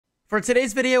For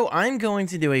today's video, I'm going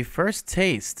to do a first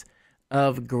taste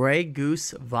of Grey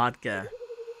Goose vodka.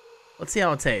 Let's see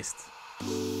how it tastes.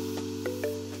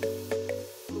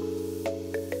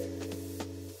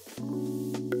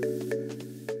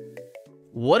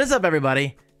 What is up,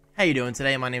 everybody? How you doing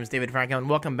today? My name is David Franco, and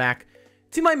welcome back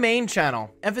to my main channel.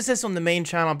 Emphasis on the main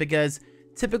channel because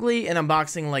typically an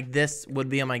unboxing like this would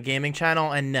be on my gaming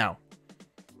channel, and no.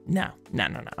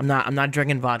 I'm not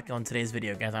drinking vodka on today's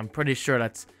video, guys. I'm pretty sure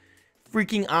that's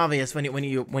freaking obvious when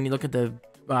you look at the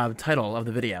title of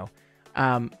the video.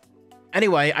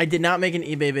 Anyway, I did not make an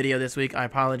eBay video this week. I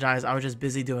apologize. I was just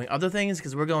busy doing other things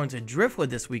because we're going to Driftwood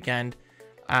this weekend.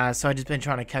 So I just been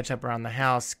trying to catch up around the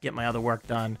house, get my other work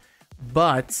done.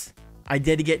 But I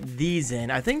did get these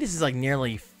in. I think this is like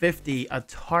nearly 50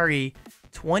 Atari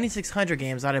 2600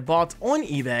 games that I bought on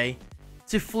eBay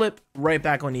to flip right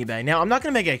back on eBay. Now, I'm not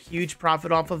going to make a huge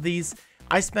profit off of these.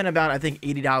 I spent about, I think,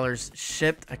 $80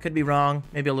 shipped. I could be wrong.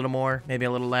 Maybe a little more, maybe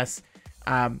a little less.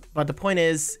 But the point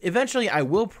is, eventually I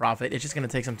will profit. It's just going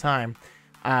to take some time.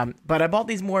 But I bought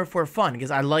these more for fun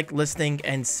because I like listing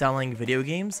and selling video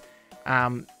games.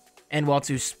 And while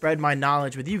to spread my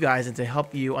knowledge with you guys and to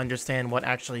help you understand what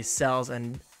actually sells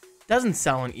and doesn't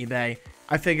sell on eBay,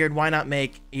 I figured why not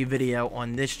make a video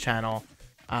on this channel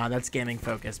that's gaming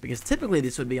focused, because typically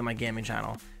this would be on my gaming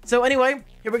channel. So anyway,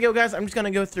 here we go, guys. I'm just going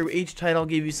to go through each title,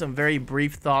 give you some very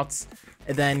brief thoughts,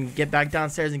 and then get back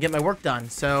downstairs and get my work done.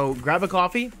 So grab a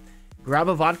coffee, grab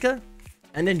a vodka,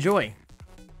 and enjoy.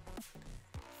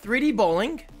 3D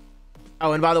bowling.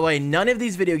 Oh, and by the way, none of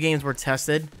these video games were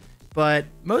tested, but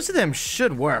most of them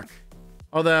should work.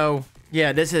 Although,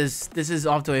 yeah, this is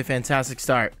off to a fantastic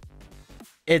start.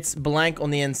 It's blank on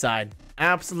the inside.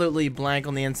 Absolutely blank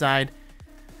on the inside.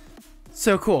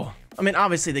 So cool. I mean,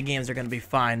 obviously the games are going to be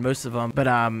fine, most of them, but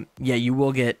yeah, you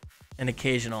will get an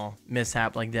occasional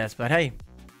mishap like this, but hey,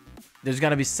 there's got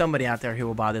to be somebody out there who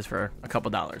will buy this for a couple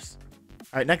dollars.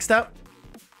 All right, next up.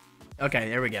 Okay,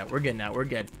 there we go. We're good now. We're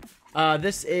good.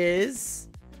 This is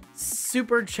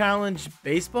Super Challenge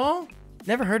Baseball.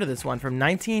 Never heard of this one. From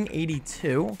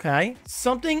 1982. Okay.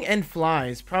 Something and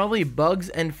flies. Probably bugs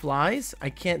and flies. I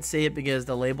can't say it because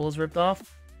the label is ripped off.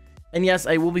 And yes,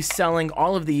 I will be selling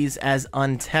all of these as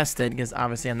untested because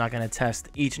obviously I'm not going to test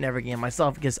each and every game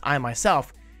myself because I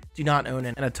myself do not own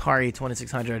an Atari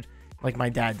 2600 like my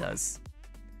dad does.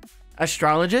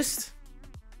 Astrologist.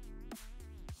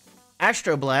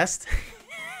 Astroblast.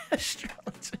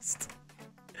 Astrologist.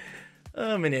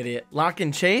 Oh, I'm an idiot. Lock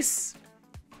and Chase.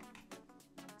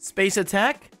 Space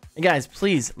Attack. And guys,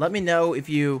 please let me know if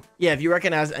you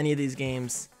recognize any of these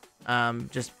games.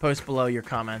 Just post below your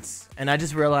comments. And I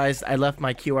just realized I left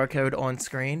my QR code on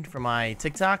screen for my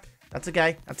TikTok. That's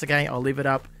okay. That's okay. I'll leave it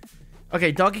up.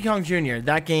 Okay, Donkey Kong Jr.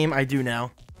 That game I do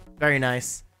know. Very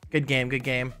nice. Good game. Good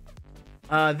game.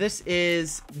 This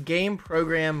is Game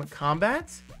Program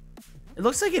Combat. It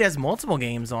looks like it has multiple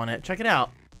games on it. Check it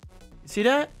out. You see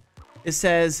that? It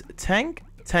says Tank,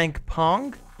 Tank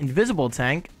Pong, Invisible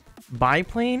Tank,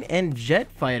 Biplane, and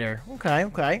Jet Fighter. Okay,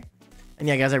 okay. And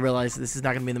yeah, guys, I realize this is not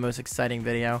going to be the most exciting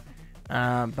video,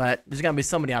 but there's going to be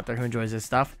somebody out there who enjoys this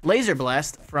stuff. Laser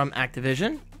Blast from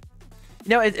Activision. You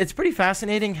know, it's pretty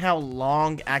fascinating how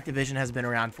long Activision has been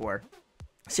around for.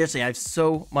 Seriously, I have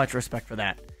so much respect for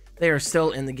that. They are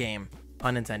still in the game,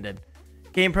 pun intended.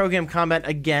 Game Program Combat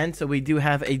again, so we do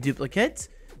have a duplicate,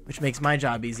 which makes my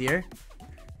job easier.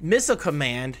 Missile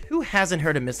Command. Who hasn't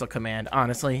heard of Missile Command?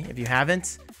 Honestly, if you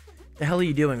haven't, the hell are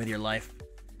you doing with your life?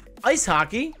 Ice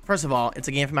Hockey. First of all, it's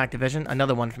a game from Activision.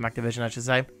 Another one from Activision, I should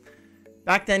say.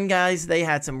 Back then, guys, they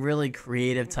had some really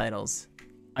creative titles.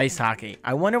 Ice Hockey.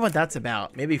 I wonder what that's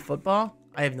about. Maybe football?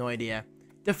 I have no idea.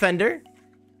 Defender.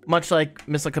 Much like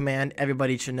Missile Command,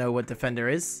 everybody should know what Defender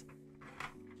is.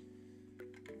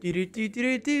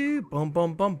 Boom,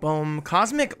 boom, boom, boom.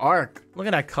 Cosmic Arc. Look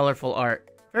at that colorful art.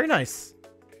 Very nice.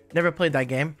 Never played that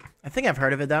game. I think I've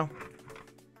heard of it, though.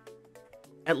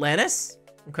 Atlantis.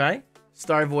 Okay.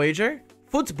 Star Voyager.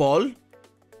 Football.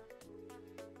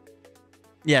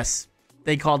 Yes,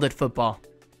 they called it football.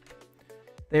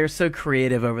 They are so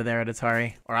creative over there at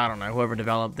Atari. Or I don't know, whoever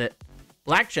developed it.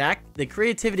 Blackjack. The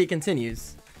creativity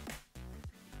continues.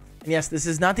 And yes, this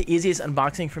is not the easiest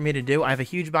unboxing for me to do. I have a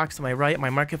huge box to my right, my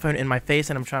microphone in my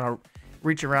face, and I'm trying to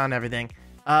reach around everything.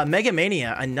 Mega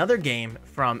Mania, another game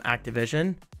from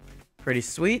Activision. Pretty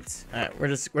sweet. All right, we're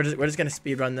just gonna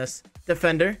speed run this.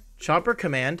 Defender. Chopper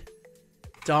Command.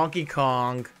 Donkey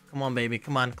Kong. Come on, baby.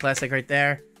 Come on. Classic right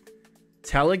there.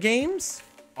 Telegames.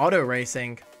 Auto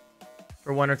Racing.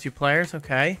 For 1 or 2 players.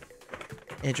 Okay.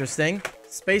 Interesting.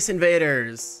 Space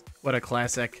Invaders. What a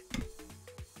classic.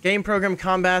 Game program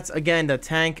combats. Again, the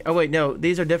tank. Oh, wait, no.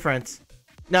 These are different.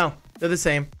 No, they're the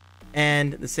same.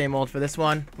 And the same old for this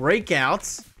one.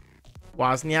 Breakouts.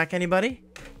 Wozniak, anybody?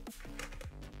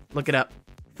 Look it up.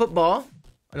 Football.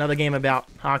 Another game about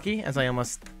hockey, as I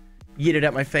almost yeeted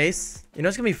at my face. You know,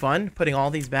 it's going to be fun putting all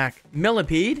these back.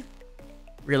 Millipede.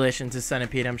 Relation to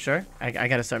Centipede, I'm sure. I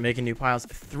got to start making new piles.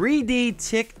 3D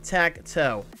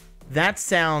tic-tac-toe. That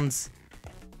sounds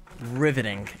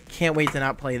riveting. Can't wait to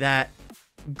not play that.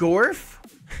 Gorf?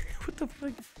 What the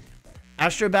fuck?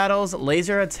 Astro Battles,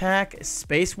 Laser Attack,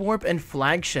 Space Warp, and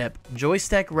Flagship.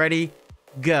 Joystick ready,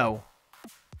 go.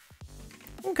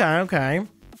 Okay, okay.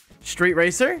 Street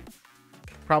Racer?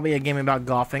 Probably a game about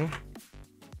golfing.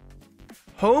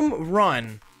 Home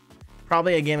Run?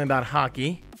 Probably a game about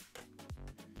hockey.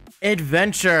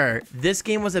 Adventure. This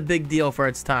game was a big deal for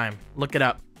its time. Look it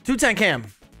up. Tutankhamun.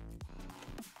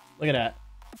 Look at that.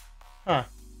 Huh.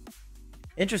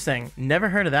 Interesting. Never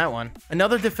heard of that one.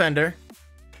 Another Defender.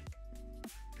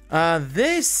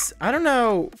 This, I don't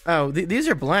know. Oh, these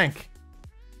are blank.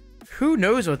 Who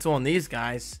knows what's on these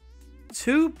guys?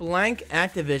 2 blank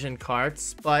Activision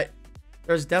carts, but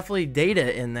there's definitely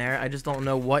data in there. I just don't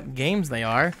know what games they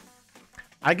are.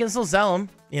 I can still sell them,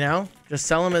 you know? Just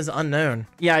sell them as unknown.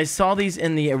 Yeah, I saw these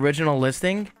in the original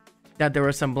listing, that there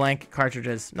were some blank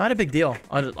cartridges. Not a big deal.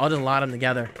 I'll just lot them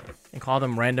together and call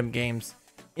them random games.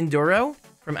 Enduro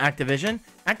from Activision.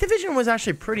 Activision was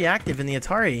actually pretty active in the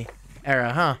Atari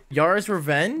era, huh? Yar's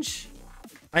Revenge.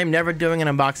 I'm never doing an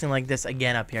unboxing like this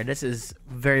again up here. This is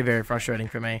very, very frustrating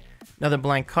for me. Another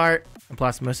blank cart. And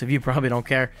plus, most of you probably don't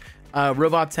care.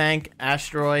 Robot Tank,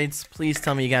 Asteroids. Please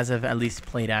tell me you guys have at least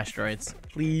played Asteroids.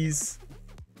 Please.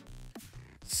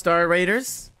 Star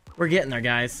Raiders. We're getting there,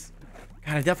 guys.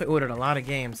 God, I definitely ordered a lot of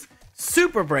games.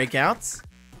 Super Breakouts.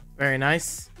 Very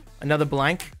nice. Another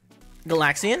blank.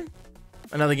 Galaxian.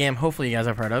 Another game hopefully you guys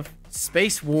have heard of.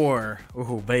 Space War.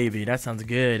 Oh, baby. That sounds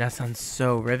good. That sounds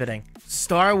so riveting.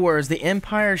 Star Wars, The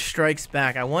Empire Strikes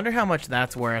Back. I wonder how much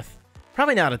that's worth.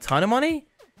 Probably not a ton of money,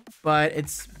 but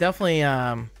it's definitely,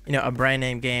 you know, a brand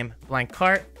name game. Blank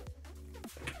cart.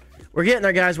 We're getting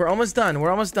there, guys. We're almost done.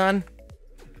 We're almost done.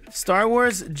 Star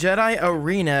Wars Jedi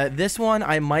Arena. This one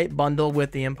I might bundle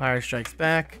with The Empire Strikes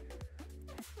Back.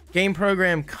 Game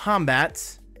program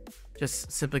Combat.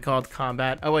 Just simply called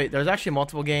Combat. Oh, wait. There's actually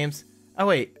multiple games. Oh,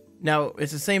 wait. No,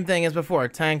 it's the same thing as before.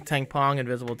 Tank, Tank Pong,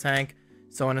 Invisible Tank,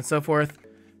 so on and so forth.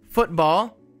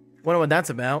 Football. Wonder what that's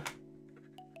about.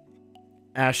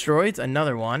 Asteroids.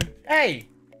 Another one. Hey!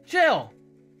 Chill!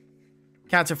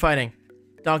 Cats are fighting.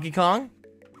 Donkey Kong.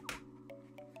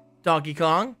 Donkey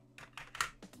Kong.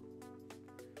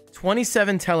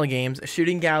 27 telegames.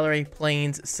 Shooting gallery,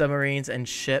 planes, submarines, and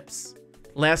ships.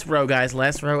 Last row, guys.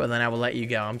 Last row, and then I will let you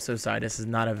go. I'm so sorry. This is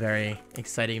not a very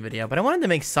exciting video, but I wanted to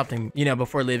make something, you know,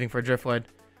 before leaving for Driftwood.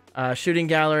 Shooting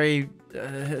gallery,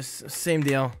 same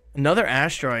deal. Another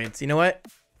Asteroids. You know what?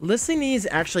 Listing these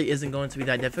actually isn't going to be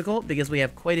that difficult because we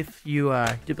have quite a few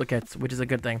duplicates, which is a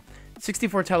good thing.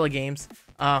 64 telegames,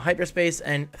 hyperspace,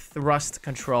 and thrust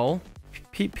control.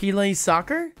 Pele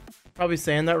Soccer? Probably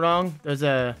saying that wrong. There's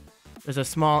a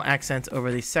small accent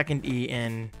over the second E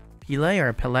in Pele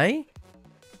or Pele.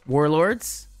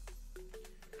 Warlords.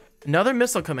 Another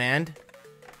Missile Command.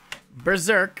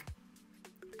 Berserk.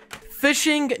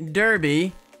 Fishing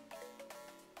Derby.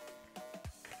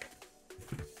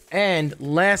 And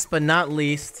last but not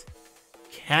least,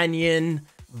 Canyon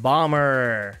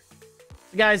Bomber.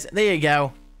 Guys, there you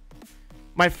go.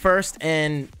 My first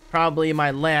and probably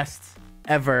my last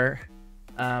ever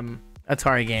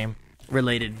Atari game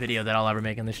related video that I'll ever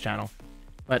make on this channel.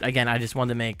 But again, I just wanted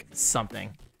to make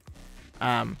something.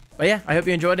 But yeah, I hope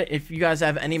you enjoyed it. If you guys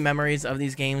have any memories of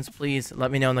these games, please let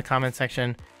me know in the comment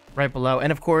section right below.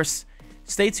 And of course,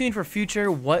 stay tuned for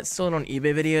future What's Sold on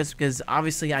eBay videos, because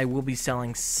obviously I will be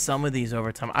selling some of these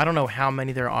over time. I don't know how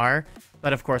many there are,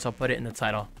 but of course I'll put it in the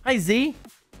title. Hi Z!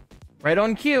 Right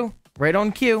on cue. Right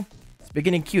on cue.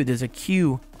 Speaking of cue, there's a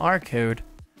QR code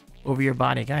over your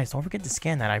body. Guys, don't forget to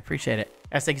scan that. I appreciate it.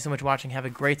 Guys, thank you so much for watching. Have a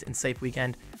great and safe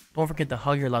weekend. Don't forget to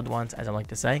hug your loved ones, as I like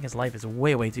to say, because life is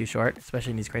way, way too short,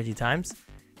 especially in these crazy times.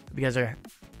 Hope you guys are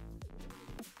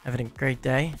having a great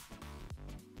day,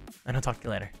 and I'll talk to you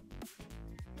later.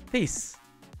 Peace.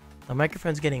 The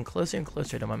microphone's getting closer and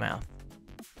closer to my mouth.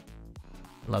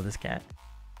 I love this cat.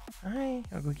 Hi,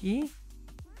 Cookie.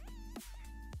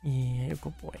 Yeah,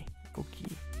 good boy.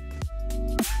 Cookie.